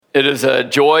It is a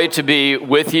joy to be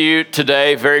with you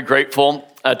today. Very grateful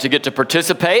to get to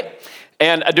participate.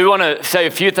 And I do want to say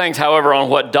a few things, however, on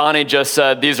what Donnie just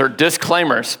said. These are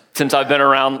disclaimers since I've been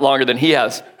around longer than he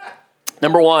has.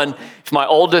 Number one, if my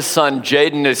oldest son,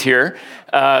 Jaden, is here,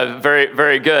 very,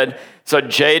 very good. So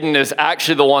Jaden is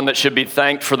actually the one that should be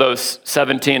thanked for those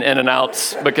 17 in and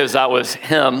outs because that was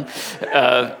him.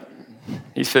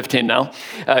 He's 15 now,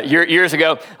 years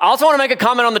ago. I also want to make a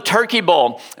comment on the Turkey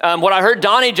Bowl. What I heard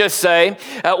Donnie just say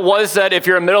was that if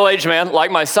you're a middle-aged man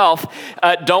like myself,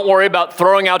 don't worry about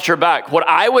throwing out your back. What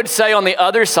I would say on the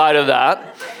other side of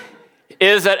that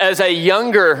is that as a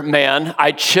younger man,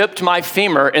 I chipped my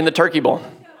femur in the Turkey Bowl.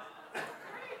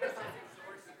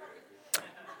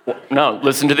 No,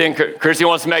 listen to Chrissy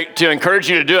wants to encourage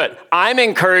you to do it. I'm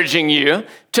encouraging you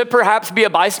to perhaps be a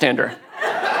bystander.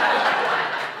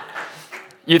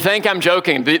 You think I'm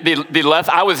joking. The left,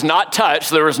 I was not touched.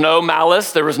 There was no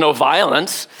malice. There was no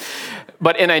violence.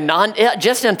 But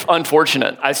just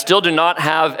unfortunate. I still do not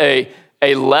have a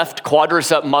left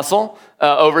quadricep muscle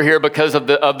over here because of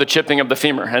the chipping of the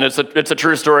femur. And it's a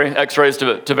true story, x-rays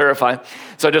to verify.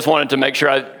 So I just wanted to make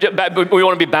sure we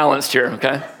want to be balanced here,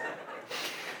 okay?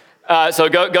 So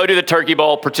go do the Turkey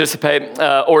Bowl, participate,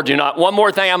 or do not. One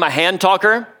more thing, I'm a hand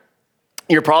talker.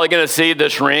 You're probably going to see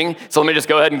this ring, so let me just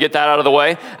go ahead and get that out of the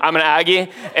way. I'm an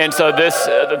Aggie, and so this,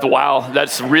 wow,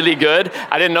 that's really good.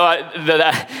 I didn't know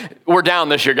that we're down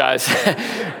this year, guys.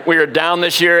 We are down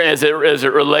this year as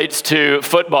it relates to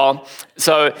football.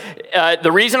 So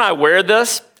the reason I wear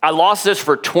this, I lost this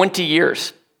for 20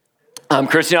 years.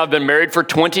 Christy and I have been married for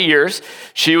 20 years.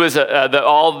 She was,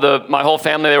 my whole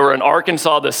family, they were in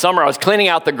Arkansas this summer. I was cleaning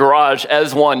out the garage,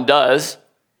 as one does.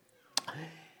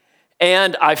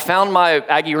 And I found my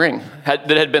Aggie ring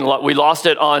we lost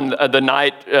it on the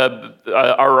night,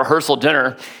 our rehearsal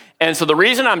dinner. And so the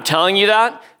reason I'm telling you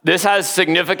that, this has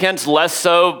significance less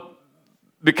so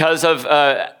because of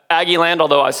Aggieland,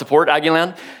 although I support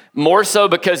Aggieland, more so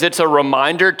because it's a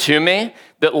reminder to me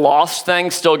that lost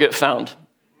things still get found.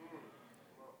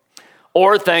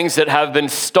 Or things that have been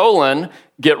stolen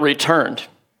get returned.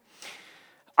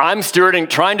 I'm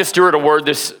trying to steward a word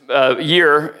this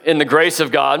year in the grace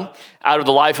of God out of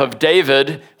the life of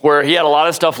David, where he had a lot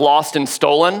of stuff lost and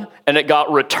stolen, and it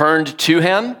got returned to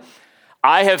him.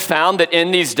 I have found that in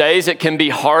these days, it can be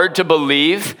hard to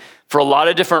believe for a lot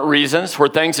of different reasons, where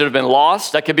things that have been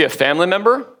lost, that could be a family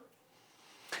member,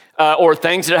 or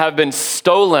things that have been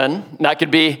stolen, that could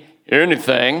be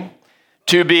anything,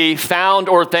 to be found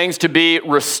or things to be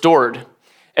restored.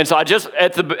 And so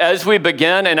as we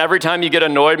begin, and every time you get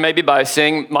annoyed maybe by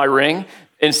seeing my ring,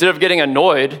 instead of getting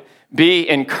annoyed, be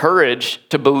encouraged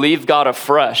to believe God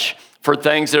afresh for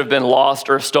things that have been lost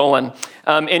or stolen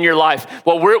in your life.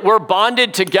 Well, we're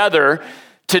bonded together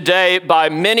today by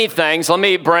many things. Let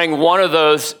me bring one of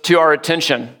those to our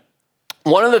attention.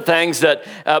 One of the things that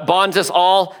bonds us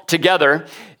all together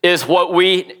is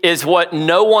what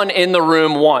no one in the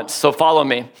room wants. So follow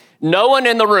me. No one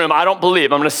in the room, I don't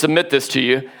believe, I'm going to submit this to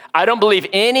you, I don't believe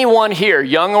anyone here,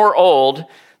 young or old,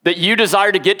 that you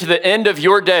desire to get to the end of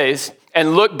your days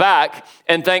and look back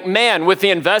and think, man, with the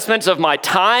investments of my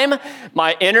time,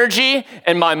 my energy,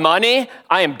 and my money,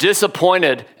 I am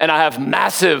disappointed and I have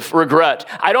massive regret.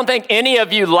 I don't think any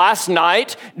of you last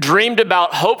night dreamed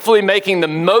about hopefully making the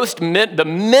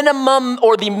minimum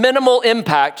or the minimal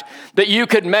impact that you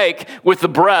could make with the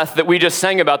breath that we just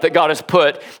sang about that God has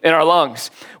put in our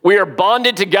lungs. We are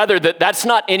bonded together that's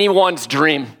not anyone's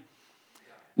dream.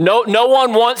 No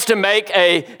one wants to make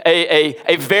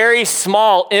a very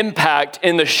small impact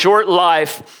in the short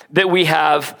life that we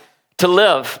have to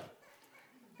live.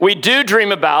 We do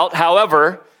dream about,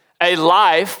 however, a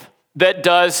life that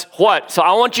does what? So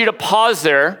I want you to pause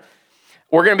there.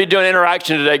 We're going to be doing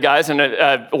interaction today, guys,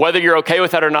 and whether you're okay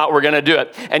with that or not, we're going to do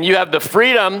it. And you have the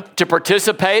freedom to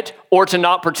participate or to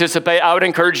not participate. I would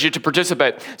encourage you to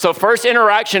participate. So first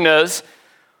interaction is,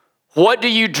 what do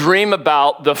you dream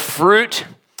about the fruit?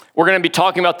 We're going to be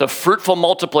talking about the fruitful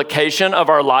multiplication of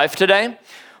our life today.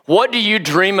 What do you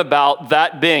dream about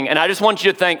that being? And I just want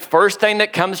you to think, first thing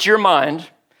that comes to your mind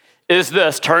is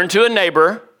this. Turn to a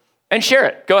neighbor and share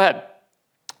it. Go ahead.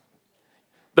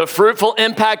 The fruitful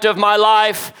impact of my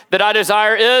life that I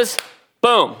desire is,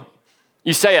 boom.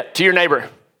 You say it to your neighbor.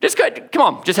 Just go, come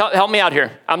on, just help me out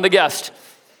here. I'm the guest.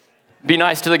 Be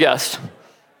nice to the guest.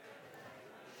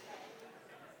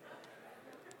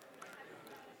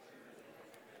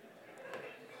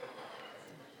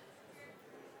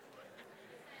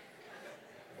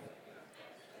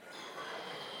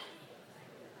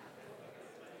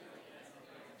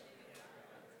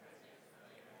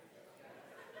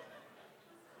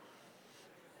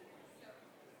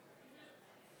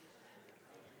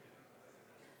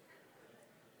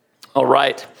 All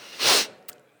right.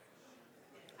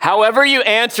 However you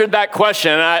answered that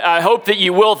question, I hope that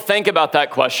you will think about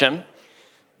that question,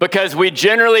 because we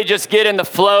generally just get in the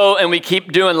flow and we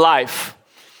keep doing life.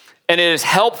 And it is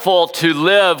helpful to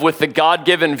live with the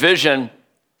God-given vision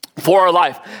for our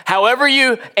life. However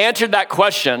you answered that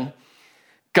question,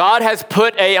 God has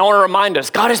put I want to remind us,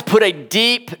 God has put a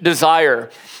deep desire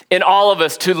in all of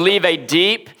us to leave a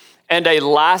deep and a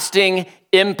lasting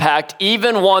impact,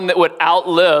 even one that would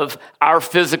outlive our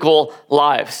physical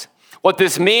lives. What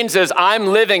this means is I'm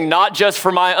living not just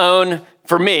for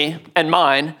me and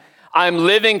mine, I'm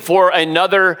living for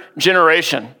another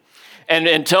generation. And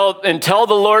until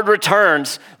the Lord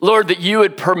returns, Lord, that you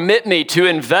would permit me to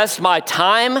invest my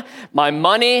time, my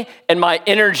money, and my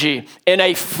energy in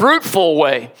a fruitful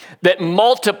way that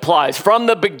multiplies. From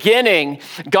the beginning,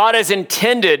 God has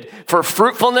intended for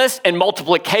fruitfulness and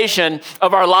multiplication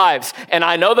of our lives. And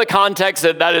I know the context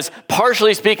that is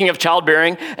partially speaking of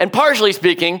childbearing and partially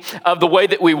speaking of the way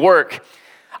that we work.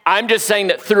 I'm just saying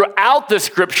that throughout the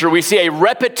scripture, we see a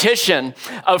repetition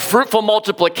of fruitful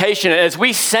multiplication. And as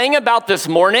we sang about this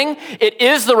morning, it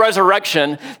is the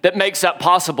resurrection that makes that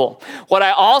possible. What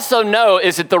I also know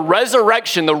is that the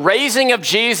resurrection, the raising of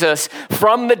Jesus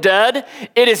from the dead,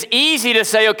 it is easy to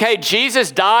say, okay,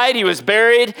 Jesus died, he was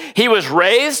buried, he was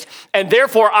raised, and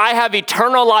therefore I have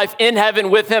eternal life in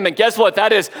heaven with him. And guess what?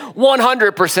 That is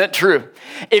 100% true.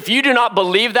 If you do not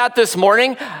believe that this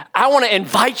morning, I want to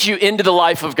invite you into the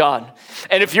life of God.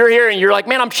 And if you're here and you're like,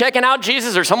 man, I'm checking out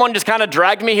Jesus, or someone just kind of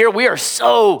dragged me here, we are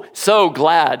so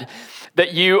glad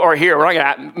that you are here. We're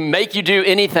not going to make you do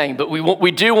anything, but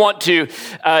we do want to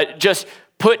just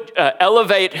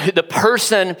elevate the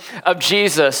person of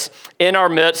Jesus in our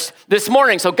midst this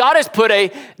morning. So God has put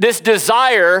this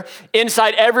desire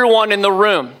inside everyone in the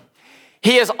room.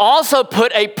 He has also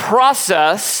put a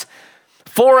process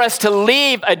for us to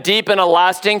leave a deep and a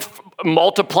lasting,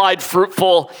 multiplied,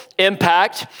 fruitful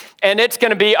impact. And it's going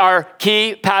to be our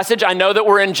key passage. I know that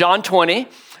we're in John 20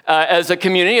 as a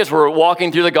community as we're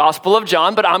walking through the Gospel of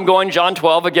John, but I'm going John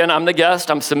 12. Again, I'm the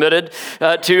guest. I'm submitted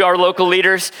to our local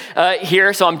leaders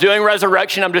here. So I'm doing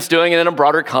resurrection. I'm just doing it in a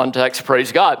broader context.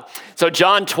 Praise God. So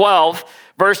John 12,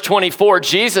 verse 24,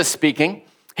 Jesus speaking.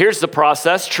 Here's the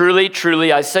process. Truly,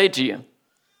 truly, I say to you,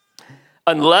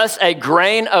 unless a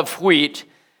grain of wheat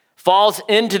falls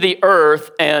into the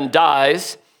earth and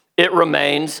dies, it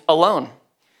remains alone.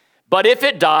 But if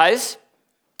it dies,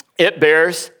 it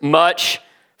bears much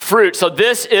fruit. So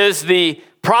this is the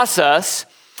process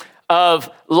of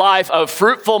life, of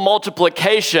fruitful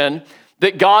multiplication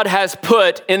that God has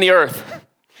put in the earth.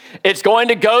 It's going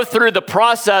to go through the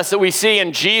process that we see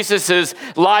in Jesus's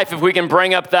life, if we can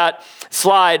bring up that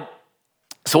slide.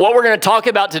 So what we're going to talk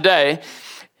about today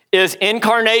is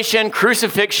incarnation,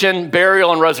 crucifixion,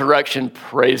 burial, and resurrection.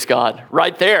 Praise God.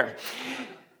 Right there.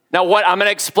 Now, I'm going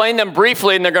to explain them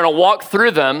briefly, and they're going to walk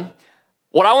through them.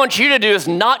 What I want you to do is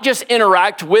not just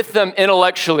interact with them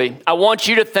intellectually. I want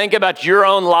you to think about your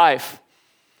own life.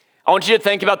 I want you to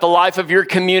think about the life of your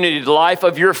community, the life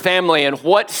of your family, and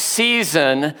what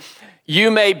season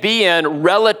you may be in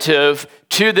relative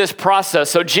to this process.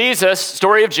 So Jesus,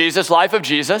 story of Jesus, life of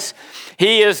Jesus,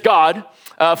 he is God,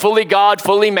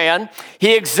 fully man.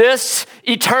 He exists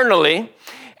eternally.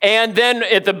 And then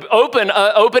at the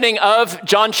opening of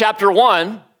John chapter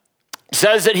 1,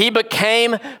 says that he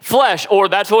became flesh, or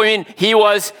that's what we mean, he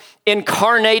was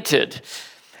incarnated.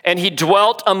 And he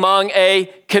dwelt among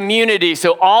a community.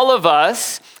 So all of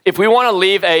us, if we want to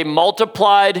leave a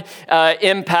multiplied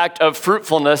impact of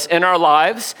fruitfulness in our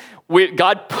lives,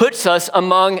 God puts us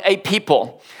among a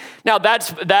people. Now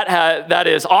that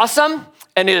is awesome,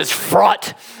 and it is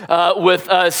fraught with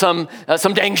some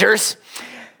dangers.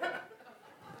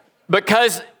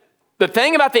 Because the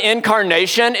thing about the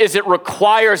incarnation is it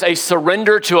requires a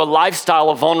surrender to a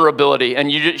lifestyle of vulnerability.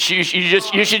 And you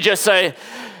should just say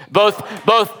both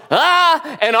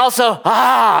and also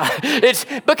It's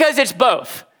because it's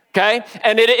both, okay?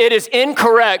 And it is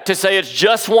incorrect to say it's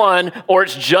just one or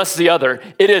it's just the other.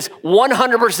 It is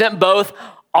 100% both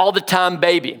all the time,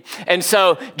 baby. And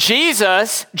so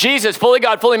Jesus, fully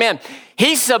God, fully man,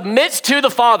 he submits to the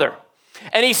Father.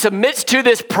 And he submits to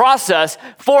this process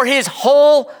for his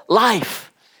whole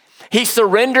life. He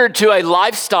surrendered to a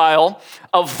lifestyle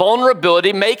of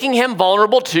vulnerability, making him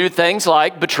vulnerable to things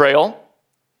like betrayal,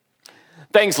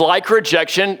 things like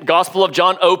rejection. Gospel of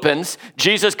John opens.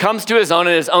 Jesus comes to his own,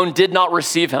 and his own did not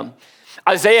receive him.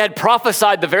 Isaiah had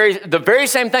prophesied the very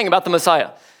same thing about the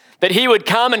Messiah, that he would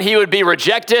come and he would be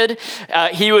rejected,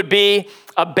 he would be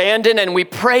abandoned, and we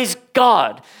praise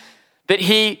God that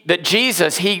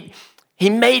Jesus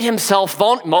made himself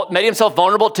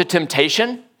vulnerable to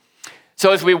temptation.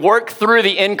 So as we work through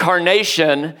the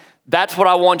incarnation, that's what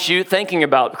I want you thinking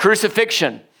about.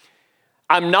 Crucifixion.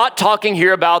 I'm not talking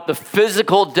here about the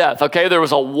physical death, okay? There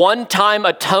was a one-time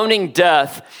atoning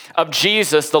death of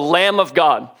Jesus, the Lamb of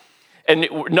God. And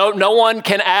no one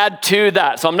can add to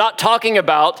that. So I'm not talking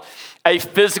about a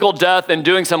physical death and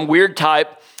doing some weird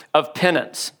type of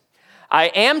penance. I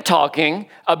am talking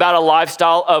about a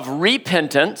lifestyle of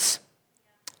repentance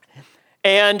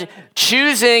and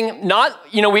choosing not,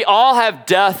 we all have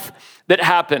death that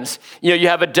happens. You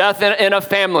have a death in a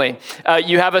family.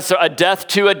 You have a death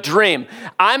to a dream.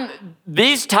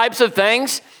 These types of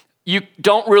things you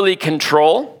don't really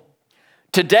control.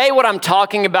 Today, what I'm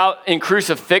talking about in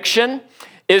crucifixion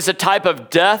is a type of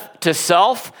death to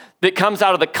self that comes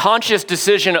out of the conscious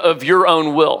decision of your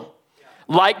own will.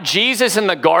 Like Jesus in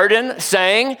the garden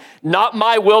saying, not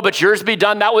my will, but yours be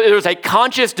done. It was a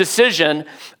conscious decision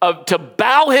to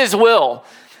bow his will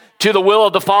to the will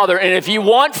of the Father. And if you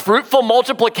want fruitful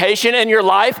multiplication in your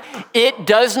life, it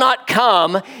does not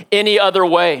come any other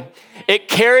way. It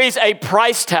carries a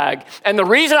price tag. And the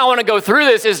reason I want to go through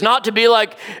this is not to be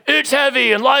like, it's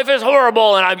heavy and life is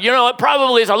horrible. And it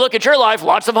probably as I look at your life,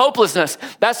 lots of hopelessness.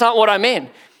 That's not what I mean.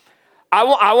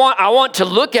 I want to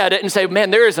look at it and say,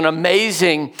 man, there is an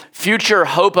amazing future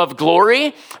hope of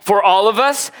glory for all of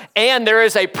us. And there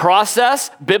is a process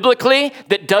biblically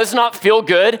that does not feel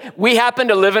good. We happen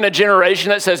to live in a generation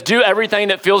that says, do everything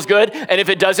that feels good. And if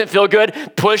it doesn't feel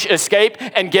good, push escape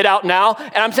and get out now.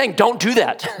 And I'm saying, don't do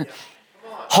that.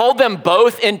 Hold them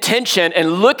both in tension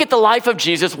and look at the life of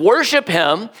Jesus, worship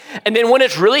him. And then when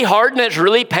it's really hard and it's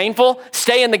really painful,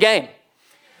 stay in the game.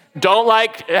 Don't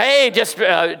just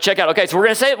check out. Okay, so we're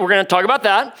going to talk about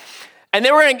that. And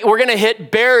then we're going to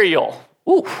hit burial.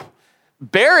 Ooh.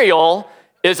 Burial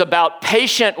is about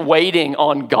patient waiting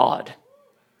on God.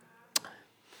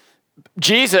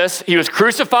 Jesus, he was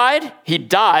crucified, he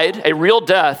died a real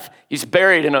death, he's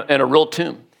buried in a real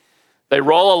tomb. They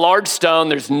roll a large stone.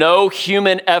 There's no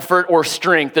human effort or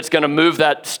strength that's going to move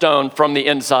that stone from the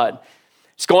inside.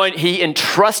 He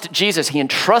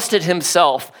entrusted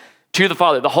himself to the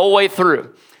Father the whole way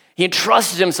through. He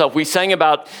entrusted himself. We sang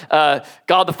about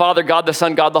God the Father, God the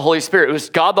Son, God the Holy Spirit. It was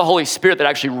God the Holy Spirit that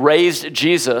actually raised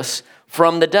Jesus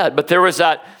from the dead. But there was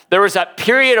that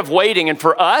period of waiting. And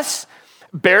for us,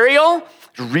 burial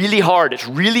is really hard. It's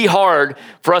really hard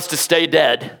for us to stay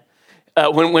dead.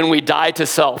 When we die to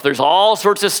self, there's all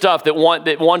sorts of stuff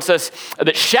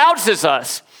that shouts at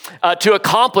us to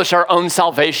accomplish our own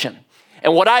salvation.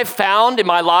 And what I've found in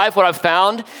my life, what I've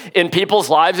found in people's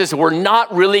lives is we're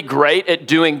not really great at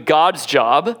doing God's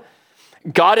job.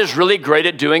 God is really great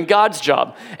at doing God's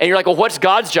job. And you're like, well, what's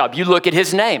God's job? You look at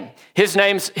his name. He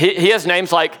has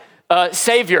names like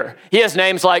Savior. He has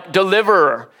names like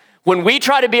Deliverer. When we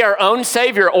try to be our own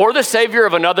savior or the savior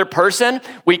of another person,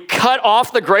 we cut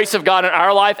off the grace of God in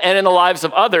our life and in the lives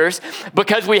of others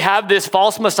because we have this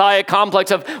false Messiah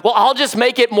complex of, well, I'll just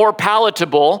make it more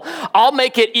palatable. I'll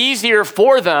make it easier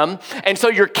for them. And so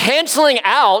you're canceling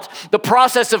out the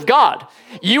process of God.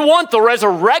 You want the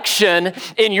resurrection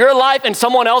in your life and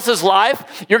someone else's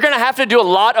life, you're going to have to do a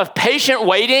lot of patient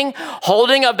waiting,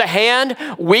 holding of the hand,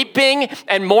 weeping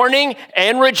and mourning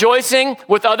and rejoicing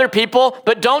with other people.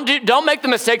 But don't make the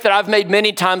mistake that I've made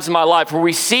many times in my life where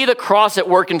we see the cross at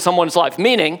work in someone's life,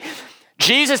 meaning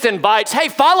Jesus invites, hey,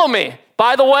 follow me.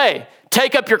 By the way,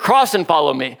 take up your cross and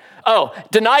follow me. Oh,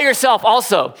 deny yourself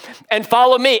also and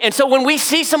follow me. And so when we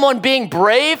see someone being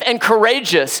brave and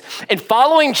courageous and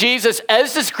following Jesus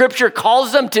as the scripture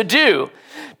calls them to do,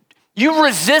 you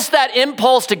resist that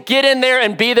impulse to get in there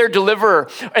and be their deliverer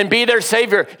and be their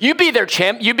savior. You be their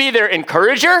champ. You be their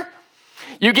encourager.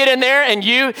 You get in there and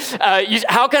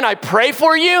how can I pray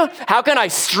for you? How can I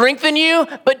strengthen you?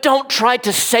 But don't try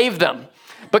to save them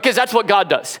because that's what God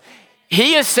does.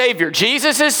 He is Savior.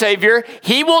 Jesus is Savior.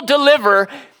 He will deliver.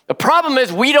 The problem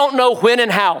is we don't know when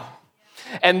and how.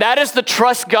 And that is the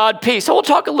trust God piece. So we'll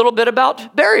talk a little bit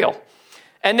about burial.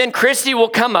 And then Christy will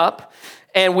come up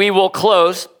and we will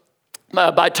close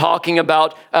by talking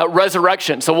about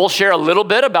resurrection. So we'll share a little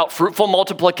bit about fruitful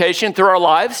multiplication through our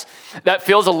lives. That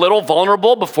feels a little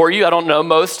vulnerable before you. I don't know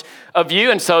most of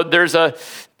you. And so there's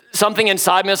something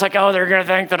inside me that's like, oh, they're going to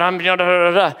think that I'm,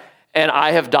 and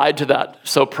I have died to that.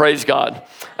 So praise God.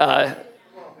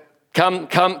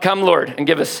 Come, Lord, and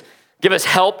give us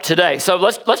help today. So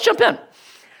let's jump in.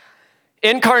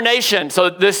 Incarnation. So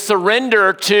this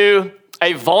surrender to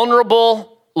a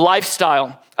vulnerable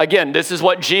lifestyle. Again, this is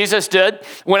what Jesus did.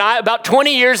 About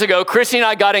 20 years ago, Christy and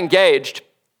I got engaged.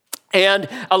 And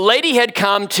a lady had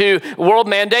come to World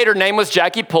Mandate. Her name was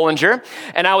Jackie Pullinger.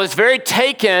 And I was very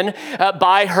taken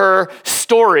by her story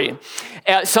story.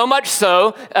 So much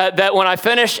so that when I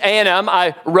finished A&M,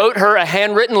 I wrote her a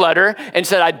handwritten letter and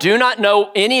said, I do not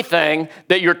know anything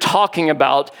that you're talking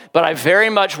about, but I very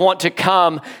much want to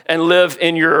come and live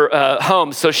in your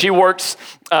home. So she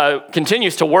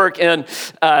continues to work in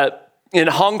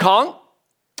Hong Kong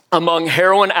among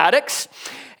heroin addicts.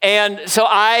 And so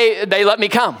they let me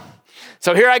come.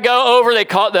 So here I go over,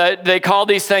 they call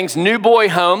these things new boy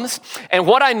homes. And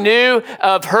what I knew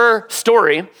of her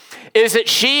story is that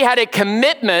she had a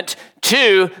commitment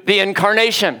to the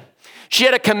incarnation. She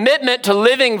had a commitment to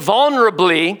living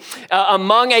vulnerably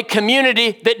among a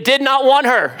community that did not want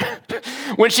her.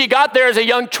 When she got there as a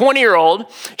young 20-year-old,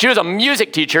 she was a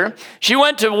music teacher. She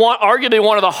went to arguably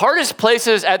one of the hardest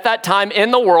places at that time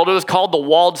in the world. It was called the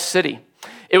Walled City.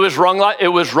 It was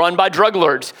run by drug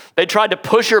lords. They tried to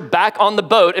push her back on the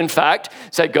boat, in fact,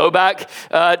 said, go back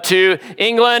to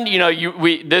England.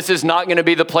 This is not going to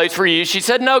be the place for you. She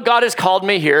said, no, God has called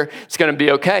me here. It's going to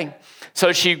be okay.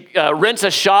 So she rents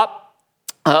a shop,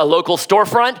 a local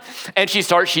storefront, and she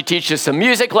teaches some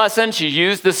music lessons. She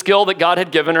used the skill that God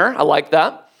had given her. I like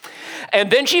that. And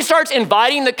then she starts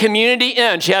inviting the community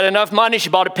in. She had enough money. She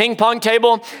bought a ping pong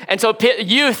table. And so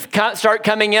youth start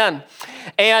coming in.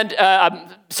 And I'm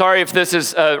sorry if this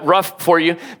is rough for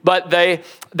you, but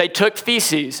they took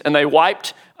feces and they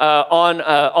wiped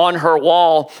on her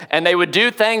wall, and they would do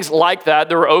things like that.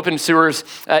 There were open sewers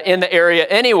in the area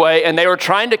anyway, and they were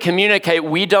trying to communicate,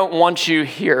 we don't want you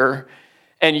here,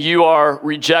 and you are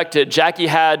rejected. Jackie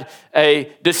had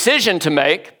a decision to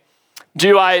make.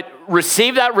 Do I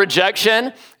receive that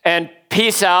rejection and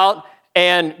peace out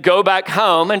and go back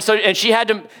home? And she had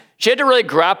to really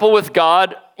grapple with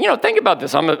God. Think about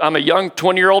this. I'm a young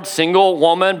 20-year-old single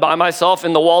woman by myself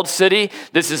in the walled city.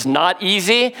 This is not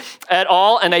easy at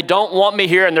all, and they don't want me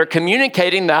here, and they're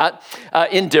communicating that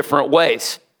in different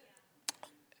ways.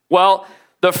 Well,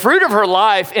 the fruit of her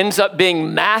life ends up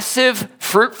being massive,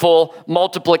 fruitful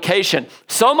multiplication.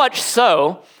 So much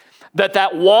so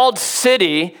that walled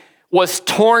city was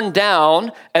torn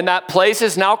down, and that place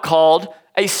is now called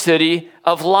a city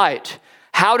of light.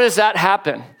 How does that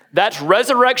happen? That's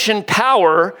resurrection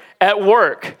power at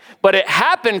work. But it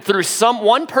happened through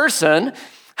one person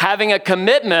having a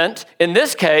commitment, in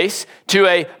this case, to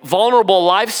a vulnerable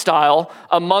lifestyle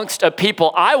amongst a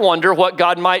people. I wonder what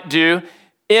God might do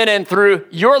in and through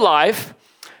your life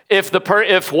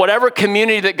if whatever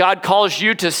community that God calls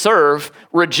you to serve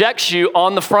rejects you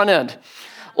on the front end,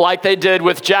 like they did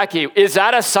with Jackie. Is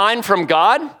that a sign from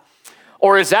God?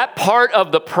 Or is that part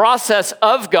of the process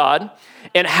of God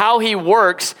and how he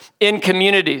works in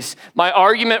communities? My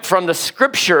argument from the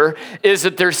scripture is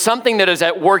that there's something that is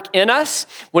at work in us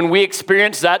when we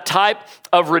experience that type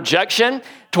of rejection,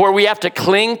 to where we have to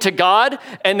cling to God,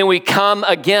 and then we come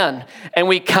again, and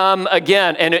we come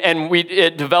again, and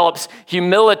it develops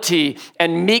humility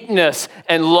and meekness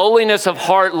and lowliness of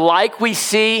heart, like we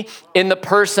see in the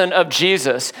person of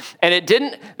Jesus. And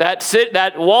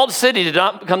that walled city did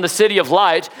not become the city of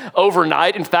light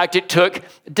overnight. In fact, it took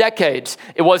decades.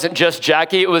 It wasn't just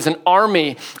Jackie, it was an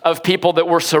army of people that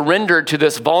were surrendered to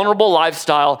this vulnerable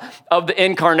lifestyle of the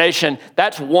incarnation.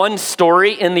 That's one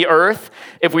story in the earth.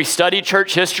 If we study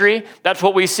church history, that's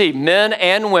what we see. Men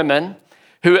and women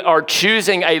who are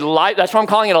choosing a life. That's why I'm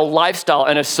calling it a lifestyle,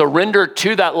 and a surrender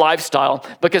to that lifestyle,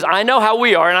 because I know how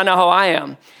we are and I know how I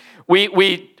am.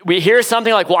 We hear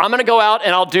something like, well, I'm going to go out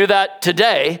and I'll do that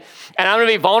today, and I'm going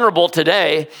to be vulnerable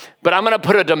today, but I'm going to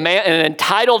put an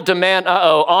entitled demand,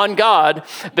 on God,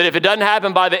 that if it doesn't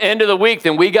happen by the end of the week,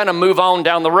 then we're going to move on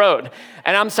down the road.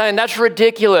 And I'm saying that's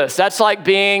ridiculous. That's like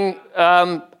being,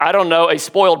 a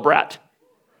spoiled brat.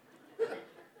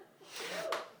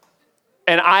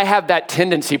 And I have that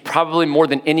tendency probably more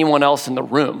than anyone else in the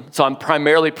room. So I'm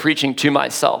primarily preaching to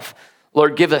myself.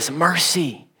 Lord, give us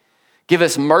mercy. Give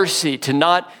us mercy to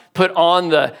not put on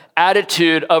the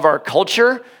attitude of our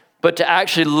culture, but to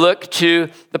actually look to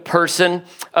the person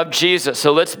of Jesus.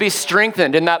 So let's be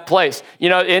strengthened in that place.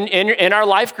 In our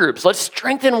life groups, let's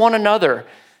strengthen one another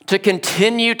to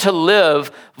continue to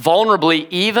live vulnerably,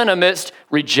 even amidst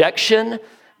rejection,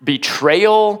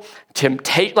 betrayal,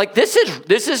 temptation. Like this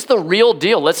is the real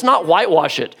deal. Let's not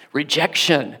whitewash it.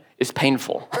 Rejection is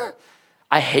painful.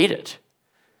 I hate it.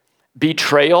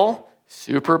 Betrayal,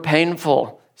 super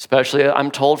painful, especially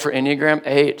I'm told for Enneagram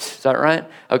 8. Is that right?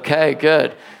 Okay,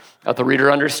 good. Let the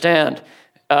reader understand.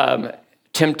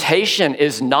 Temptation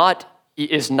is not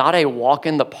a walk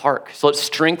in the park. So let's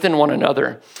strengthen one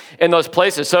another in those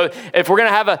places. So if we're going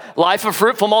to have a life of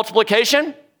fruitful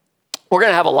multiplication, We're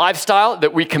going to have a lifestyle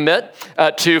that we commit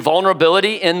to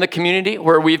vulnerability in the community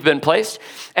where we've been placed.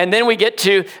 And then we get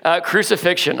to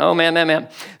crucifixion. Oh, man.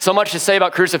 So much to say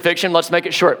about crucifixion. Let's make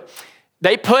it short.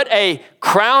 They put a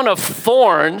crown of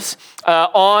thorns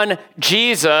on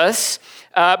Jesus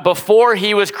before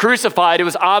he was crucified. It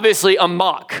was obviously a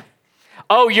mock.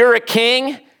 Oh, you're a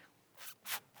king?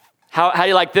 How do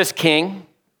you like this, king?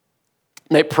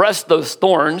 And they pressed those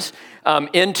thorns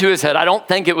into his head. I don't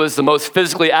think it was the most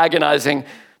physically agonizing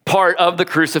part of the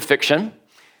crucifixion,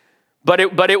 but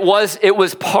it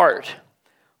was part.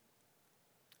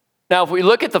 Now, if we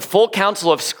look at the full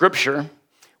counsel of Scripture,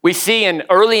 we see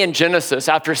early in Genesis,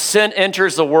 after sin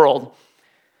enters the world,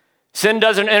 sin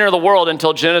doesn't enter the world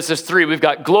until Genesis 3. We've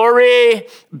got glory,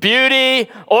 beauty,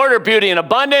 order, beauty, and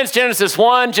abundance. Genesis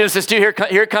 1, Genesis 2,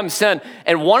 here comes sin.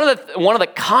 And one of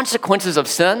the consequences of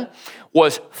sin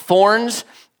was thorns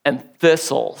and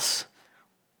thistles.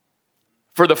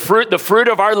 For the fruit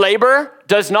of our labor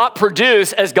does not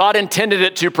produce as God intended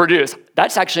it to produce.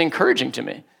 That's actually encouraging to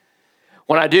me.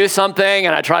 When I do something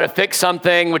and I try to fix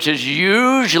something, which is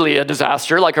usually a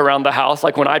disaster, like around the house,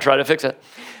 like when I try to fix it,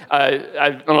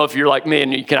 I don't know if you're like me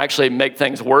and you can actually make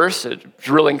things worse. It's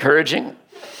really encouraging.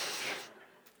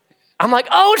 I'm like,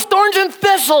 oh, it's thorns and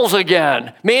thistles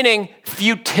again, meaning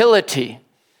futility.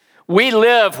 We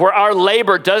live where our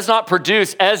labor does not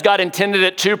produce as God intended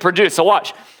it to produce. So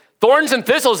watch. Thorns and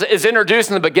thistles is introduced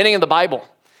in the beginning of the Bible.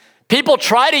 People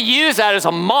try to use that as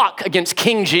a mock against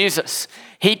King Jesus.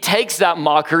 He takes that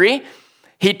mockery.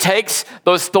 He takes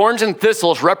those thorns and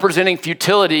thistles representing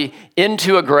futility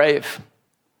into a grave.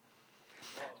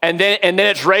 And then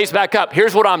it's raised back up.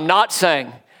 Here's what I'm not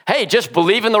saying. Hey, just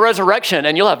believe in the resurrection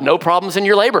and you'll have no problems in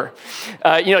your labor.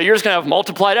 You're just going to have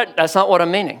multiplied it. That's not what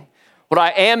I'm meaning. What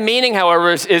I am meaning,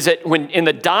 however, is that when in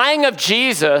the dying of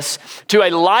Jesus to a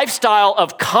lifestyle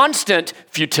of constant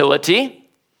futility,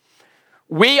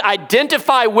 we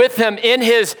identify with him in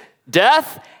his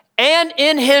death and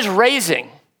in his raising.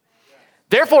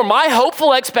 Therefore, my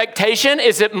hopeful expectation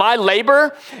is that my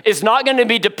labor is not going to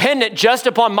be dependent just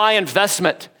upon my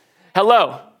investment.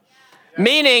 Hello.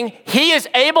 Meaning, he is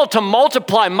able to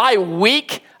multiply my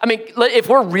weak. I mean, if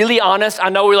we're really honest, I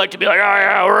know we like to be like, oh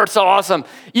yeah, we're so awesome.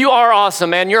 You are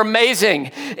awesome, man. You're amazing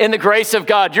in the grace of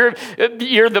God. You're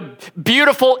the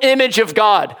beautiful image of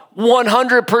God,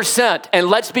 100%. And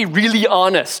let's be really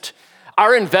honest.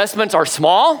 Our investments are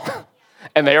small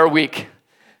and they are weak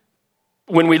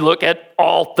when we look at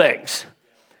all things.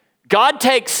 God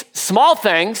takes small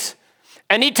things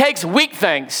and he takes weak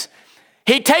things.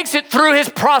 He takes it through his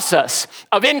process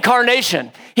of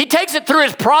incarnation. He takes it through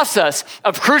his process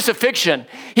of crucifixion.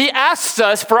 He asks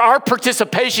us for our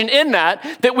participation in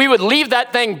that we would leave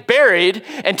that thing buried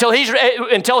until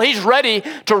he's ready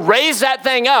to raise that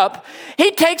thing up.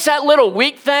 He takes that little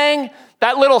weak thing,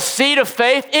 that little seed of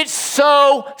faith. It's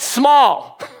so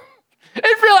small.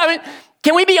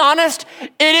 Can we be honest?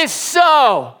 It is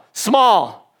so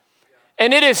small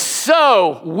and it is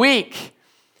so weak.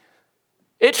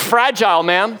 It's fragile,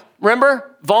 man.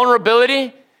 Remember,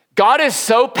 vulnerability? God is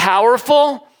so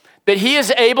powerful that he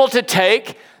is able to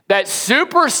take that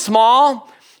super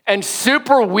small and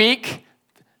super weak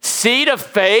seed of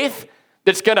faith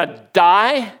that's gonna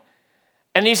die,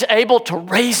 and he's able to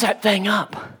raise that thing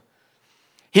up.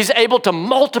 He's able to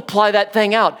multiply that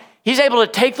thing out. He's able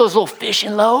to take those little fish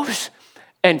and loaves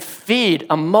and feed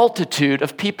a multitude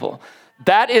of people.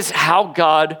 That is how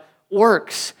God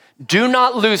works. Do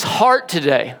not lose heart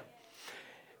today.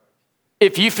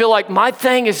 If you feel like my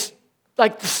thing is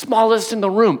like the smallest in the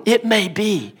room, it may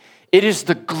be. It is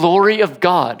the glory of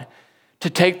God to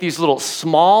take these little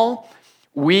small,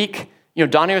 weak,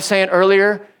 Donnie was saying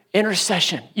earlier,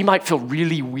 intercession. You might feel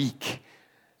really weak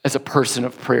as a person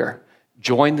of prayer.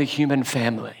 Join the human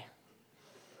family.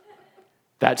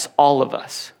 That's all of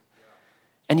us.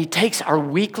 And he takes our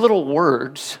weak little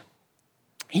words,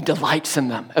 he delights in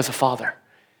them as a father.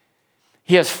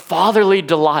 He has fatherly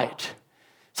delight.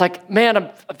 It's like, man,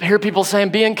 I hear people saying,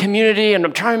 be in community, and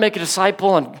I'm trying to make a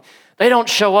disciple, and they don't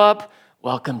show up.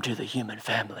 Welcome to the human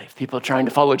family. People are trying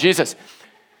to follow Jesus.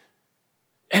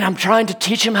 And I'm trying to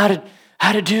teach them how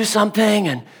to do something,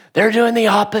 and they're doing the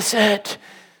opposite.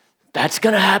 That's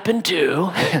going to happen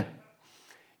too.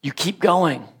 You keep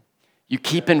going. You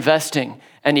keep investing.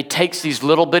 And he takes these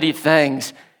little bitty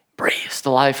things, breathes the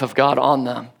life of God on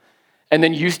them. And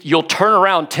then you'll turn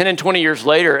around 10 and 20 years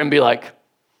later and be like,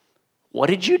 what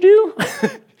did you do?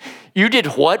 You did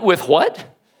what with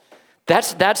what?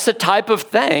 That's the type of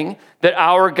thing that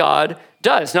our God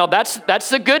does. Now, that's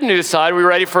the good news side. Are we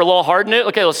ready for a little hard news?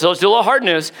 Okay, let's do a little hard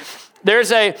news.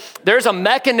 There's a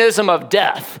mechanism of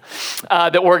death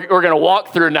that we're going to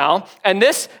walk through now. And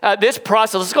this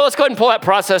process, let's go ahead and pull that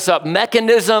process up.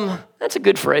 Mechanism, that's a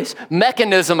good phrase.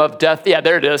 Mechanism of death. Yeah,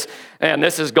 there it is. And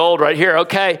this is gold right here.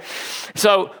 Okay.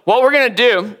 So what we're going to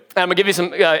do, I'm going to give you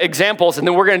some examples, and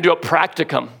then we're going to do a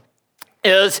practicum,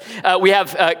 is we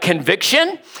have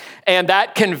conviction, and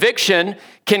that conviction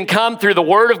can come through the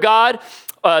Word of God,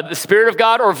 the Spirit of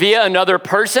God, or via another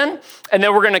person. And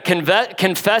then we're going to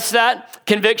confess that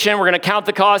conviction. We're going to count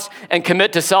the cost and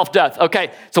commit to self-death.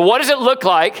 Okay, so what does it look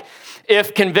like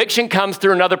if conviction comes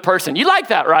through another person? You like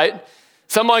that, right?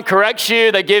 Someone corrects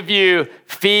you, they give you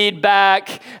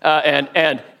feedback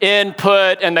and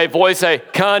input, and they voice a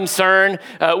concern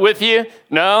with you.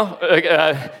 No?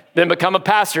 Then become a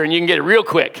pastor, and you can get it real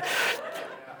quick.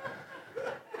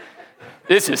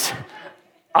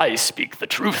 I speak the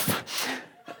truth.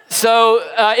 So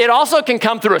it also can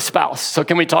come through a spouse. So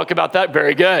can we talk about that?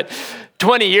 Very good.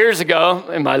 20 years ago,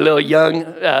 in my little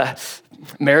young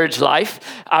marriage life,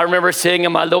 I remember sitting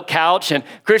on my little couch, and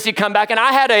Christy come back, and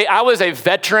I was a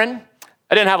veteran.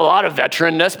 I didn't have a lot of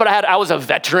veteranness, but I was a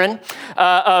veteran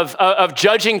of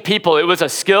judging people. It was a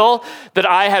skill that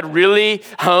I had really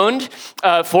honed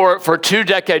for 2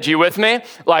 decades. You with me?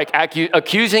 Like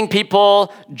accusing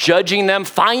people, judging them,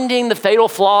 finding the fatal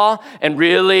flaw, and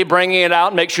really bringing it out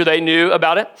and make sure they knew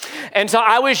about it. And so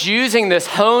I was using this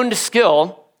honed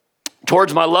skill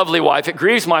towards my lovely wife. It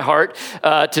grieves my heart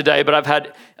today, but I've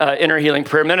had inner healing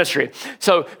prayer ministry.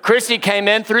 So Christy came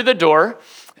in through the door,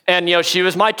 and, she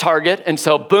was my target. And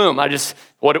so, boom,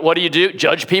 what do you do?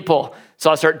 Judge people.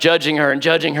 So I start judging her and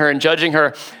judging her and judging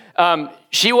her.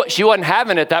 She wasn't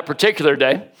having it that particular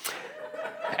day.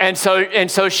 And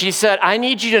so she said, I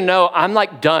need you to know I'm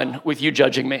like done with you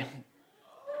judging me.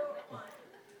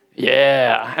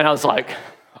 Yeah. And I was like,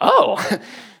 oh,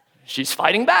 she's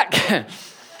fighting back.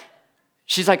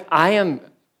 She's like, I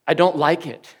don't like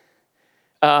it.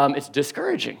 It's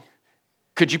discouraging.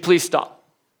 Could you please stop?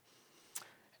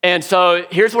 And so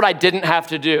here's what I didn't have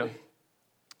to do.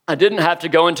 I didn't have to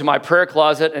go into my prayer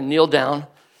closet and kneel down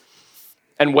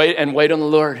and wait on the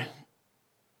Lord.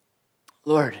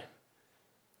 Lord,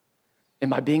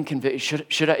 am I being convicted?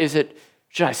 Should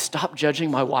I stop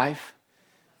judging my wife?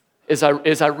 As I'm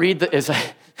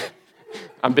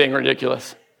being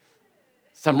ridiculous.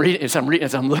 As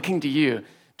I'm looking to you,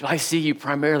 do I see you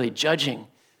primarily judging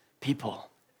people?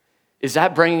 Is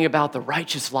that bringing about the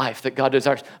righteous life that God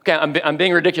desires? Okay, I'm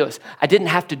being ridiculous. I didn't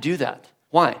have to do that.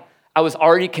 Why? I was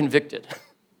already convicted.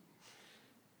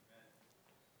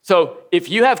 So if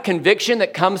you have conviction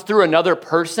that comes through another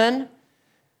person,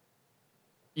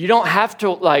 you don't have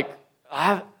to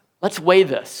let's weigh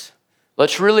this.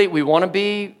 We want to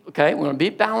be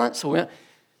balanced. So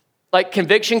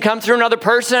conviction comes through another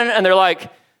person and they're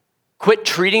like, quit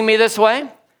treating me this way.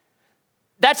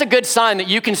 That's a good sign that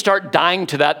you can start dying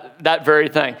to that very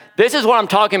thing. This is what I'm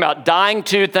talking about, dying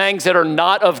to things that are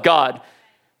not of God.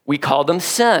 We call them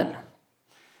sin.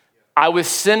 I was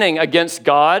sinning against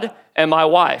God and my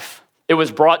wife. It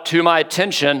was brought to my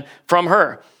attention from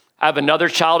her. I have another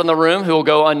child in the room who will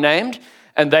go unnamed,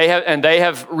 and they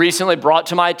have recently brought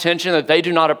to my attention that they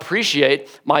do not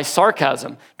appreciate my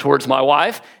sarcasm towards my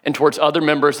wife and towards other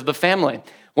members of the family.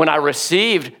 When I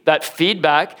received that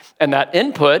feedback and that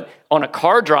input on a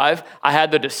car drive, I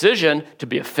had the decision to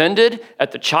be offended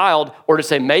at the child or to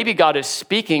say, maybe God is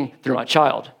speaking through my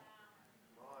child.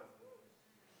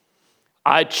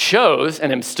 I chose,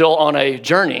 and am still on a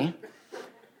journey,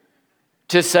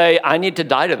 to say, I need to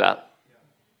die to that.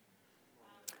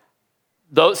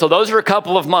 So those are a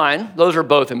couple of mine. Those are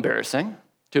both embarrassing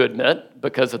to admit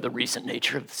because of the recent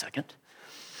nature of the second.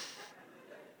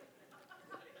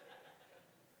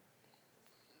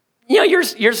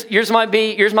 Yours might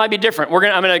be different.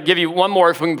 I'm going to give you one more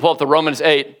if we can pull up the Romans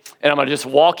 8, and I'm going to just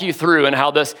walk you through and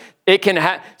how this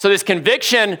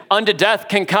conviction unto death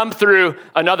can come through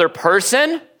another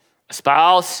person, a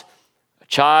spouse, a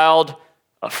child,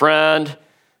 a friend.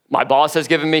 My boss has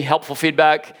given me helpful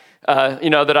feedback,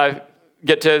 that I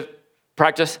get to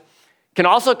practice. Can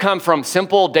also come from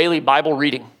simple daily Bible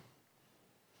reading.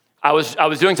 I was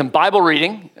doing some Bible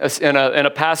reading in a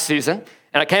past season,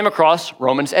 and I came across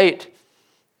Romans 8.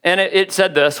 And it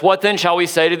said this, what then shall we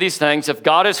say to these things? If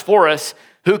God is for us,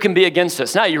 who can be against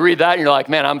us? Now you read that and you're like,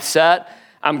 man, I'm set.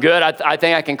 I'm good. I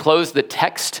think I can close the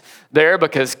text there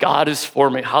because God is for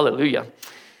me. Hallelujah.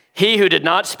 He who did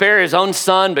not spare his own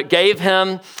son, but gave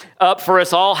him up for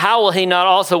us all, how will he not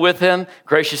also with him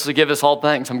graciously give us all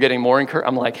things? I'm getting more encouraged.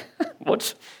 I'm like,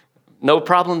 no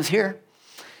problems here.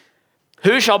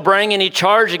 Who shall bring any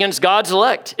charge against God's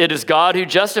elect? It is God who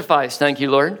justifies. Thank you,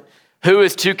 Lord. Who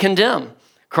is to condemn?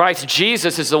 Christ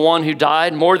Jesus is the one who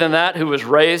died, more than that, who was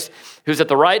raised, who's at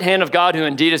the right hand of God, who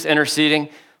indeed is interceding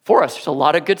for us. There's a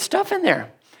lot of good stuff in there.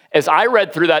 As I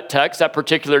read through that text that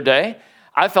particular day,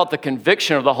 I felt the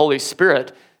conviction of the Holy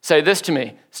Spirit say this to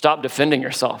me: stop defending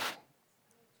yourself.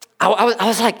 I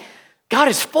was like, God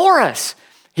is for us.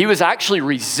 He was actually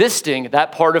resisting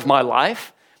that part of my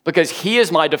life because he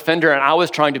is my defender and I was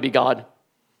trying to be God.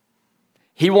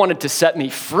 He wanted to set me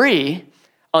free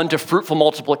unto fruitful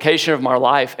multiplication of my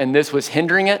life, and this was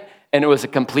hindering it, and it was a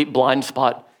complete blind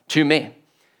spot to me.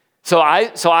 So I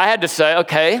had to say,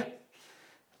 okay,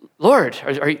 Lord,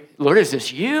 Lord, is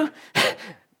this you?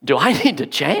 Do I need to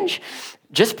change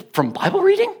just from Bible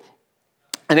reading?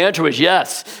 And the answer was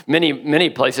yes. Many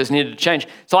places needed to change.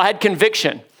 So I had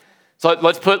conviction. So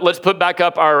let's put back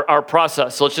up our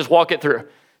process. So let's just walk it through.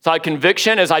 So I had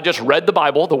conviction as I just read the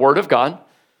Bible, the Word of God.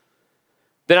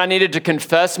 Then I needed to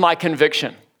confess my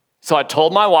conviction. So I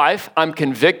told my wife, I'm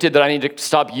convicted that I need to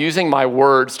stop using my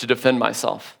words to defend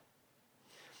myself.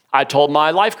 I told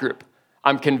my life group,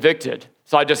 I'm convicted.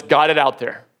 So I just got it out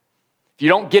there. If you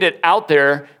don't get it out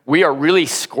there, we are really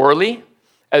squirrely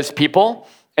as people,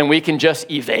 and we can just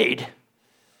evade.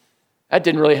 That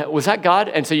didn't really, was that God?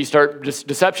 And so you start just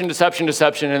deception,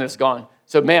 and it's gone.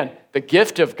 So man, the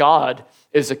gift of God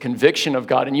is a conviction of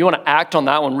God, and you want to act on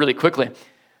that one really quickly.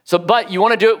 So, but you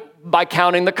want to do it by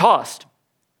counting the cost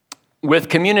with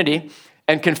community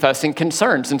and confessing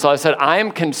concerns. And so I said, I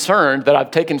am concerned that I've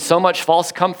taken so much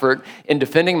false comfort in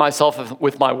defending myself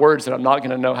with my words that I'm not going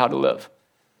to know how to live.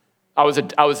 I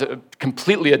was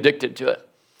completely addicted to it.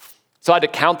 So I had to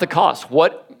count the cost.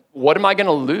 What am I going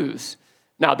to lose?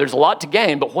 Now, there's a lot to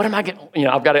gain, but what am I going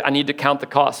to, I need to count the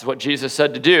cost, is what Jesus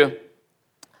said to do.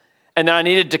 And then I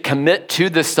needed to commit to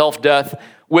this self-death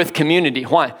with community.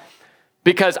 Why?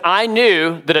 Because I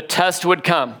knew that a test would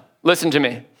come. Listen to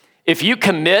me. If you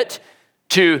commit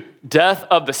to death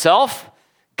of the self,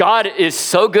 God is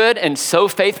so good and so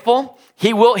faithful,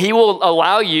 he will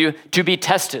allow you to be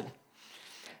tested.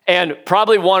 And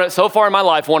probably so far in my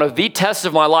life, one of the tests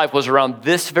of my life was around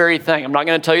this very thing. I'm not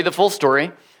going to tell you the full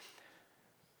story,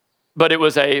 but it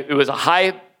was a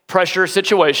high pressure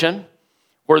situation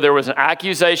where there was an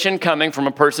accusation coming from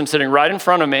a person sitting right in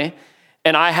front of me,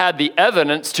 and I had the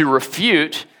evidence to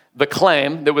refute the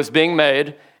claim that was being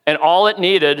made, and all it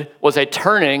needed was a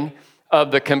turning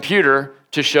of the computer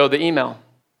to show the email.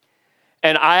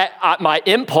 And my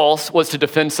impulse was to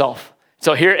defend self.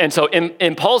 So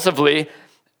impulsively,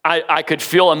 I could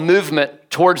feel a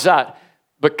movement towards that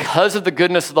because of the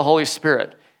goodness of the Holy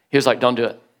Spirit. He was like, don't do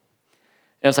it.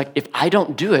 And it's like, if I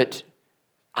don't do it,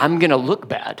 I'm going to look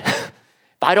bad. If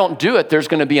I don't do it, there's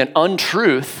going to be an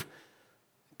untruth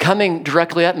coming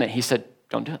directly at me. He said,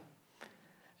 don't do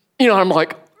it. I'm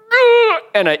like,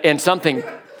 and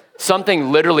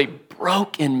something literally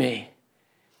broke in me.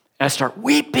 And I start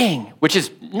weeping, which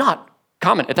is not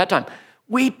common at that time,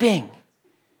 weeping.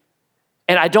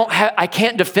 And I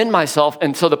can't defend myself.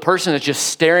 And so the person is just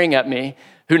staring at me,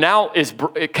 who now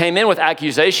came in with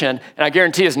accusation, and I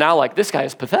guarantee is now like, this guy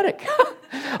is pathetic.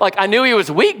 Like, I knew he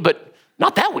was weak, but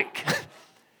not that weak.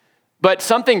 But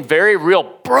something very real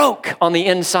broke on the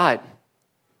inside.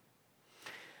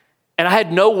 And I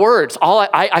had no words.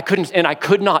 I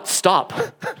could not stop.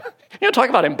 Talk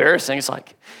about embarrassing. It's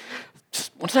like,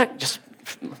 what's that? Just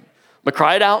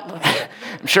cry it out.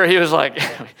 I'm sure he was like,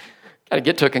 got to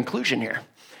get to a conclusion here.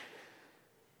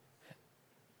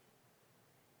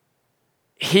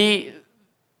 He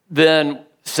then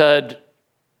said,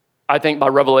 I think by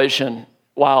revelation,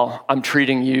 wow, I'm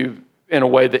treating you in a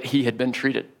way that he had been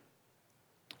treated.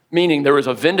 Meaning there was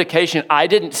a vindication. I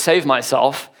didn't save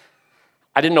myself.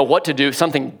 I didn't know what to do.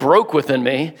 Something broke within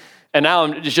me. And now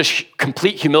it's just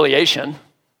complete humiliation.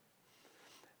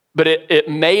 But it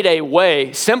made a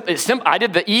way. I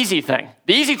did the easy thing.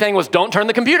 The easy thing was don't turn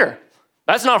the computer.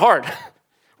 That's not hard.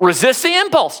 Resist the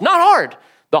impulse. Not hard.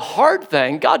 The hard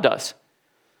thing, God does.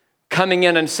 Coming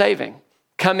in and saving.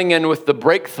 Coming in with the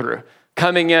breakthrough.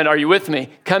 Coming in, are you with me?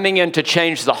 Coming in to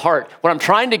change the heart. What I'm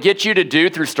trying to get you to do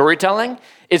through storytelling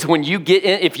is when you get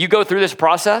in, if you go through this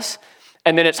process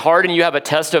and then it's hard and you have a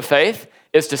test of faith,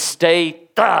 is to stay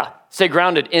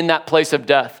grounded in that place of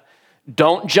death.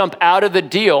 Don't jump out of the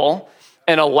deal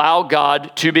and allow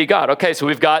God to be God. Okay, so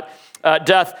we've got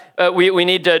death. We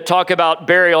need to talk about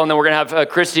burial, and then we're going to have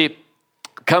Christy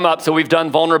come up. So we've done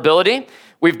vulnerability.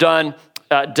 We've done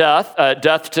death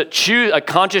to choose a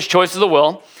conscious choice of the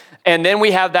will. And then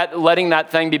we have that letting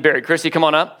that thing be buried. Christy, come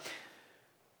on up.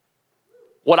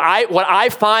 What I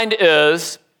find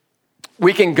is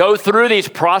we can go through these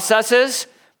processes,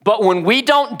 but when we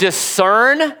don't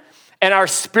discern and our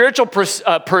spiritual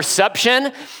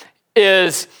perception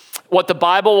is what the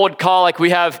Bible would call, like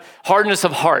we have hardness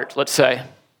of heart, let's say.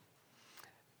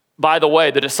 By the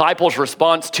way, the disciples'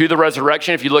 response to the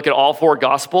resurrection, if you look at all four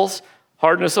Gospels,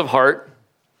 hardness of heart,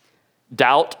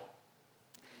 doubt.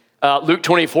 Luke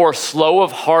 24, slow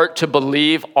of heart to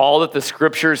believe all that the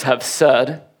scriptures have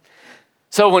said.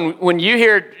 So when you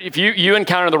hear, if you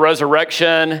encounter the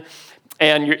resurrection,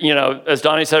 and as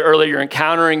Donnie said earlier, you're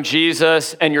encountering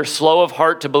Jesus and you're slow of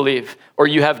heart to believe, or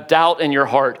you have doubt in your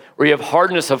heart, or you have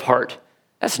hardness of heart,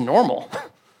 that's normal.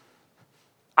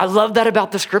 I love that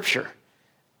about the scripture.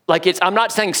 Like I'm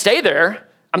not saying stay there.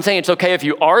 I'm saying it's okay if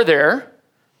you are there,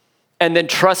 and then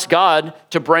trust God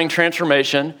to bring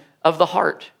transformation of the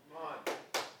heart.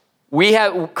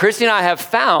 Christy and I have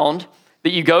found that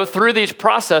you go through these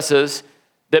processes,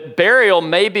 that burial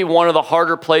may be one of the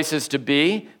harder places to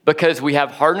be because we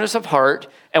have hardness of heart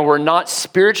and we're not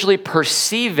spiritually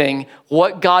perceiving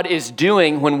what God is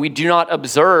doing when we do not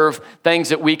observe things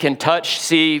that we can touch,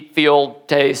 see, feel,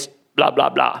 taste, blah, blah,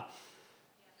 blah.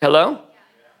 Hello?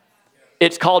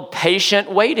 It's called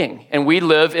patient waiting, and we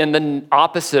live in the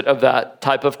opposite of that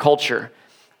type of culture.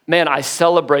 Man, I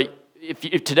celebrate.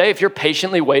 If you're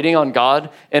patiently waiting on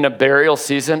God in a burial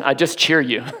season, I just cheer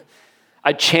you.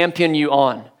 I champion you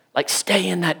on. Like, stay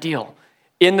in that deal.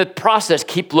 In the process,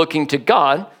 keep looking to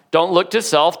God. Don't look to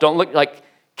self. Don't look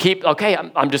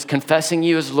I'm just confessing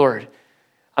you as Lord.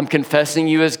 I'm confessing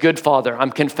you as good Father. I'm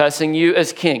confessing you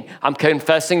as King. I'm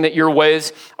confessing that your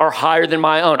ways are higher than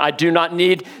my own. I do not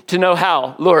need to know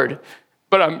how, Lord,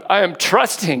 but I am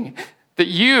trusting that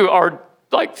you are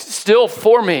like still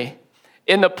for me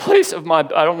in the place of my,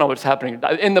 I don't know what's happening,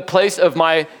 in that place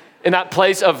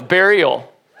of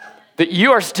burial, that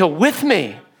you are still with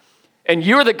me. And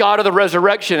you're the God of the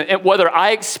resurrection. And whether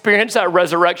I experience that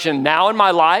resurrection now in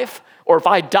my life, or if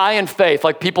I die in faith,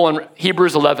 like people in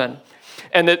Hebrews 11,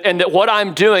 and that what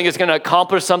I'm doing is going to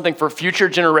accomplish something for future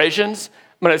generations,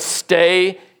 I'm going to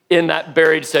stay in that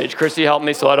buried stage. Christy, help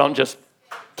me so I don't just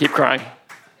keep crying.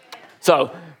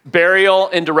 So, burial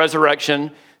into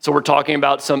resurrection. So we're talking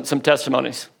about some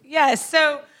testimonies. Yes.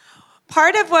 So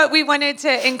part of what we wanted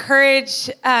to encourage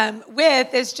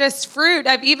with is just fruit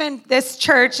of even this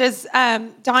church, as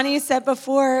Donnie said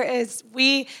before, is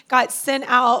we got sent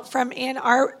out to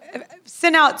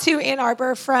Ann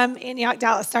Arbor from Antioch,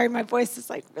 Dallas. Sorry, my voice is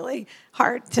like really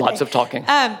hard today. Lots of talking.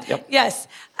 Yep. Yes.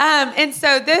 And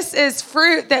so this is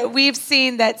fruit that we've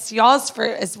seen that's y'all's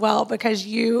fruit as well, because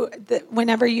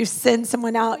whenever you send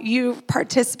someone out, you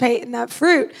participate in that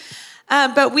fruit.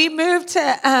 But we moved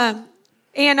to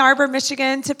Ann Arbor,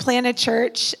 Michigan, to plant a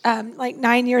church like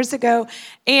 9 years ago.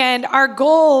 And our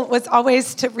goal was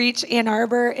always to reach Ann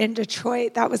Arbor and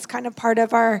Detroit. That was kind of part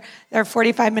of they're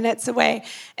 45 minutes away.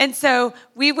 And so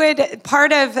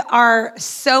part of our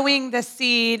sowing the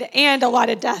seed and a lot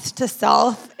of death to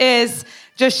self is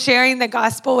just sharing the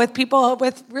gospel with people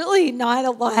with really not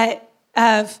a lot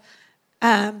of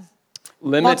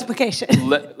multiplication.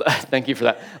 Thank you for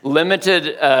that.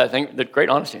 Great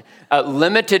honesty.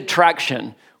 Limited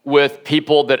traction with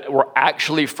people that were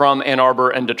actually from Ann Arbor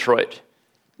and Detroit.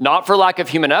 Not for lack of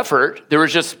human effort. There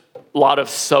was just a lot of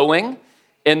sowing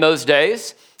in those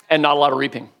days and not a lot of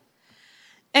reaping.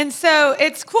 And so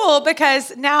it's cool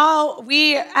because now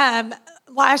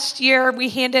last year, we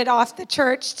handed off the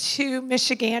church to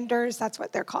Michiganders. That's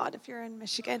what they're called if you're in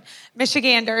Michigan.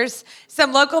 Michiganders.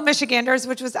 Some local Michiganders,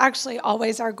 which was actually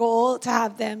always our goal, to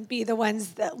have them be the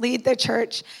ones that lead the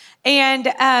church. And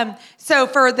so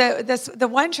for the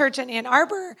one church in Ann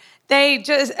Arbor, they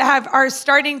just are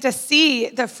starting to see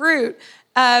the fruit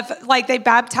of, like, they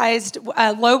baptized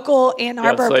a local Ann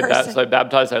Arbor person. So they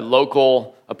baptized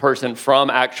a person from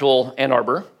actual Ann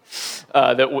Arbor.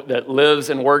 That lives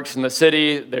and works in the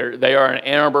city. They are an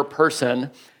Ann Arbor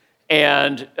person.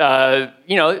 And,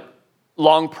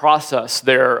 long process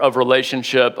there of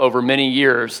relationship over many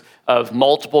years of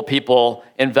multiple people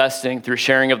investing through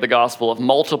sharing of the gospel, of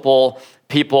multiple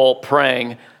people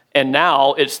praying. And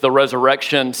now it's the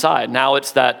resurrection side. Now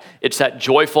it's that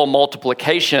joyful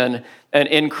multiplication and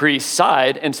increased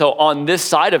side. And so on this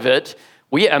side of it,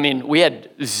 we had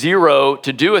zero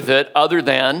to do with it other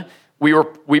than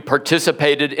we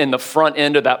participated in the front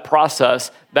end of that process.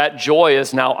 That joy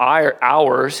is now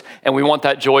ours, and we want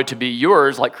that joy to be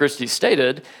yours, like Christy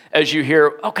stated, as you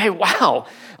hear, okay, wow,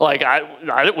 like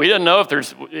we didn't know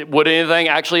if would anything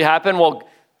actually happen. Well,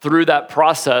 through that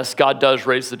process, God does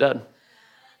raise the dead.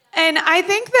 And I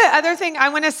think the other thing I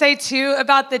want to say too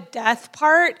about the death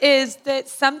part is that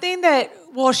something that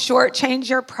will shortchange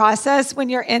your process when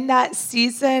you're in that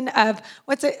season of,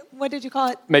 what did you call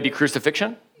it? Maybe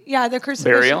crucifixion? Yeah, the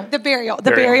crucifixion. Burial?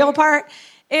 The burial part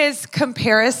is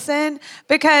comparison,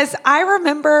 because I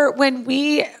remember when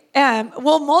we,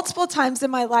 multiple times in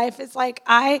my life, it's like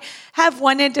I have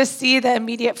wanted to see the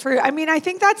immediate fruit. I mean, I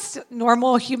think that's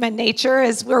normal human nature,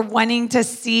 is we're wanting to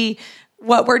see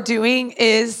what we're doing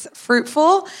is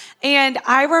fruitful. And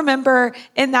I remember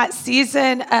in that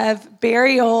season of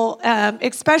burial,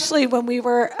 especially when we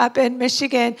were up in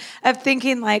Michigan, of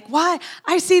thinking like, why?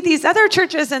 I see these other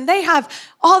churches and they have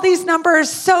all these numbers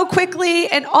so quickly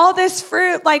and all this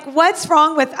fruit. Like, what's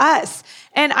wrong with us?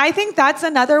 And I think that's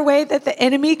another way that the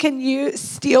enemy can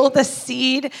steal the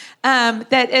seed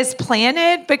that is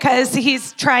planted, because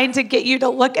he's trying to get you to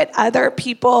look at other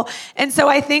people. And so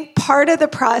I think part of the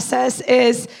process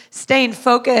is staying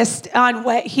focused on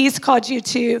what he's called you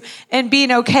to and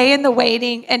being okay in the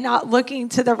waiting and not looking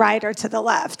to the right or to the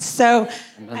left. So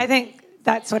Amen. I think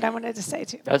that's what I wanted to say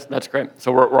too. That's great.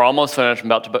 So we're almost finished.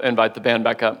 I'm about to invite the band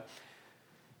back up.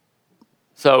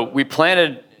 So we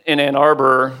planted in Ann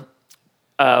Arbor,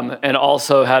 and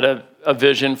also had a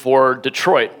vision for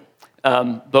Detroit,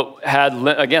 but had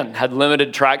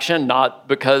limited traction, not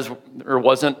because there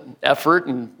wasn't effort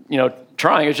and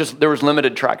trying. It's just there was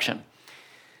limited traction,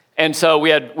 and so we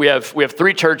have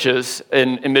 3 churches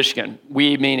in Michigan.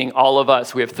 We meaning all of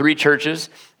us. We have 3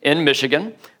 churches in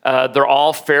Michigan. They're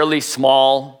all fairly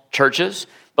small churches,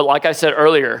 but like I said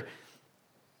earlier,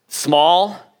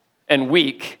 small and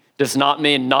weak does not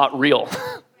mean not real.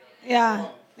 Yeah.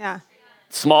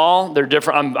 Small, they're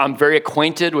different. I'm very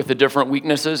acquainted with the different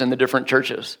weaknesses in the different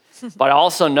churches, but I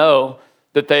also know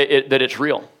that that it's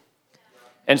real.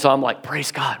 And so I'm like,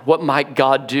 praise God. What might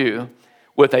God do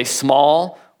with a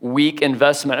small, weak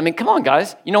investment? I mean, come on,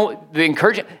 guys. The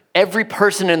encouragement. Every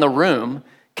person in the room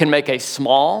can make a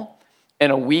small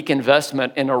and a weak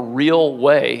investment in a real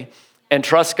way and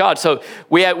trust God. So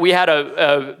we had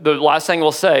the last thing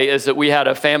we'll say is that we had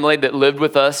a family that lived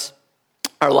with us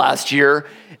our last year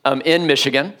in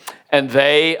Michigan, and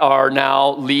they are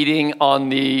now leading on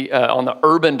the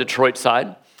urban Detroit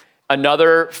side.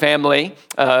 Another family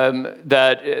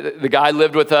that the guy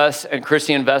lived with us, and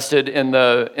Chrissy invested in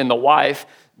the wife.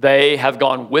 They have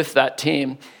gone with that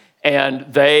team,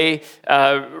 and they're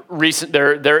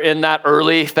in that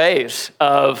early phase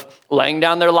of laying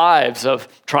down their lives, of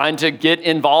trying to get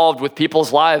involved with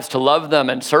people's lives, to love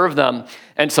them and serve them.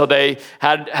 And so they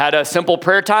had a simple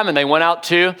prayer time, and they went out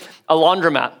to a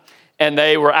laundromat, and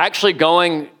they were actually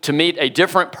going to meet a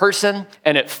different person,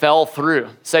 and it fell through.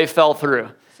 Say fell through.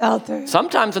 Fell through.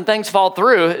 Sometimes when things fall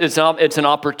through, it's an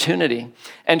opportunity.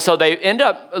 And so they end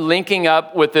up linking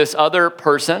up with this other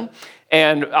person,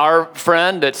 and our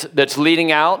friend that's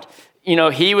leading out,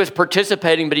 he was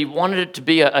participating, but he wanted it to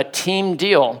be a team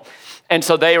deal. And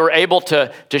so they were able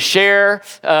to share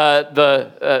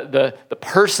the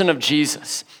person of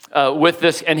Jesus with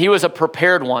this, and he was a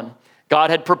prepared one. God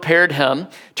had prepared him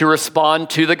to respond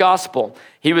to the gospel.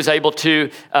 He was able to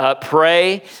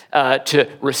pray, to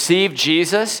receive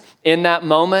Jesus in that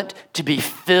moment, to be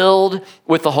filled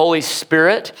with the Holy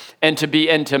Spirit, and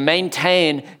to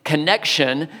maintain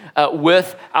connection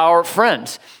with our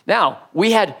friends. Now,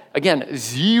 we had, again,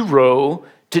 zero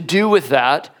to do with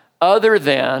that other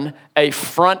than a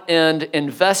front-end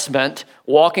investment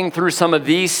walking through some of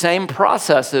these same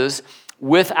processes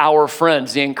with our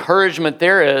friends. The encouragement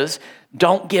there is,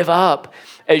 don't give up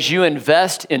as you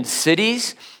invest in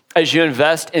cities, as you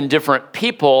invest in different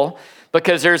people,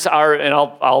 because there's and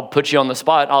I'll put you on the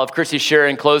spot. I'll have Chrissy share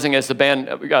in closing as the band,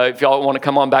 if y'all want to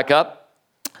come on back up,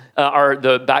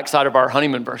 the backside of our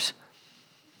honeymoon verse.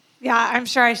 Yeah, I'm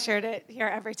sure I shared it here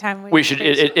every time. We should.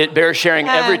 It bears sharing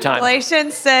every time.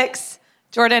 Galatians 6.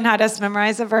 Jordan had us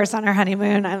memorize a verse on our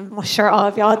honeymoon. I'm sure all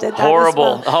of y'all did that.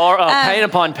 Horrible. As well. Pain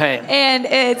upon pain. And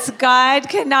it's God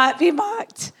cannot be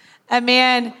mocked. A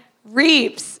man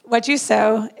reaps what you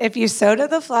sow. If you sow to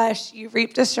the flesh, you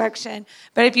reap destruction.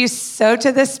 But if you sow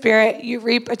to the Spirit, you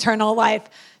reap eternal life.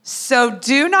 So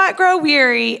do not grow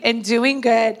weary in doing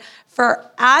good, for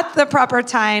at the proper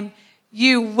time,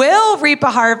 you will reap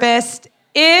a harvest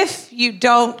if you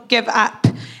don't give up.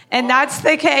 And that's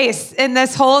the case in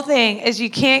this whole thing, is you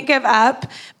can't give up,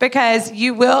 because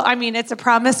you will. I mean, it's a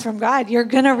promise from God. You're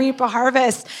going to reap a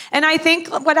harvest. And I think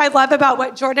what I love about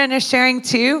what Jordan is sharing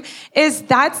too is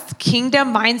that's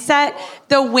kingdom mindset.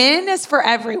 The win is for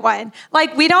everyone.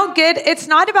 Like, it's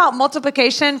not about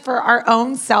multiplication for our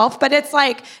own self, but it's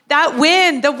like that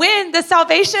the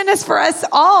salvation is for us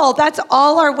all. That's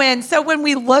all our win. So when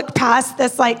we look past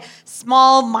this like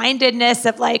small-mindedness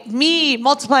of like me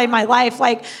multiplying my life,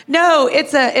 like, no,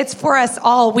 it's for us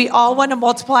all. We all want to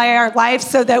multiply our lives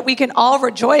so that we can all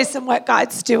rejoice in what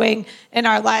God's doing in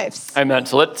our lives. Amen.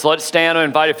 So let's stand and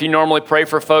invite. If you normally pray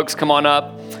for folks, come on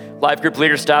up. life group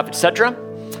leaders, staff, etc.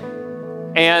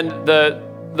 And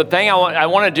the thing I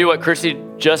want to do what Christy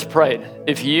just prayed.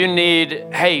 If you need,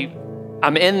 hey,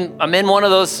 I'm in one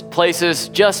of those places,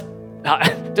 just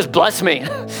bless me,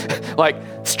 like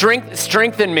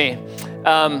strengthen me.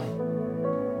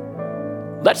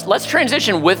 Let's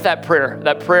transition with that prayer.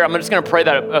 I'm just going to pray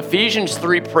that Ephesians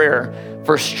 3 prayer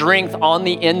for strength on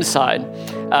the inside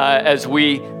as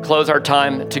we close our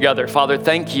time together. Father,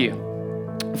 thank you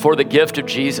for the gift of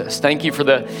Jesus. Thank you for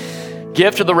the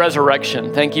gift of the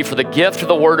resurrection. Thank you for the gift of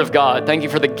the Word of God. Thank you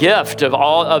for the gift of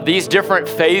all of these different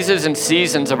phases and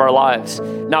seasons of our lives.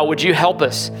 Now, would you help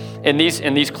us in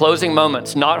these closing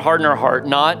moments, not harden our heart,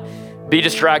 not be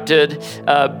distracted,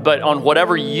 but on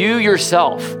whatever you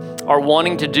yourself are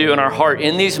wanting to do in our heart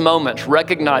in these moments,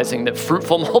 recognizing that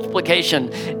fruitful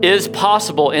multiplication is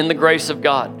possible in the grace of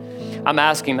God. I'm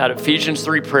asking that Ephesians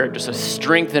 3 prayer, just a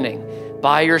strengthening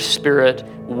by your Spirit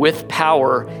with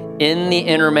power in the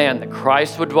inner man, that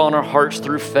Christ would dwell in our hearts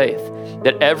through faith,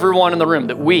 that everyone in the room,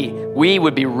 that we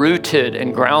would be rooted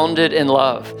and grounded in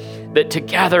love, that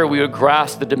together we would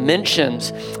grasp the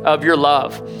dimensions of your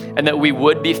love, and that we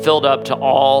would be filled up to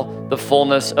all the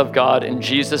fullness of God in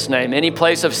Jesus' name. Any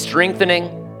place of strengthening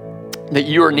that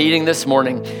you are needing this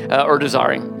morning or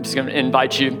desiring, I'm just going to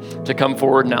invite you to come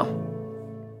forward now.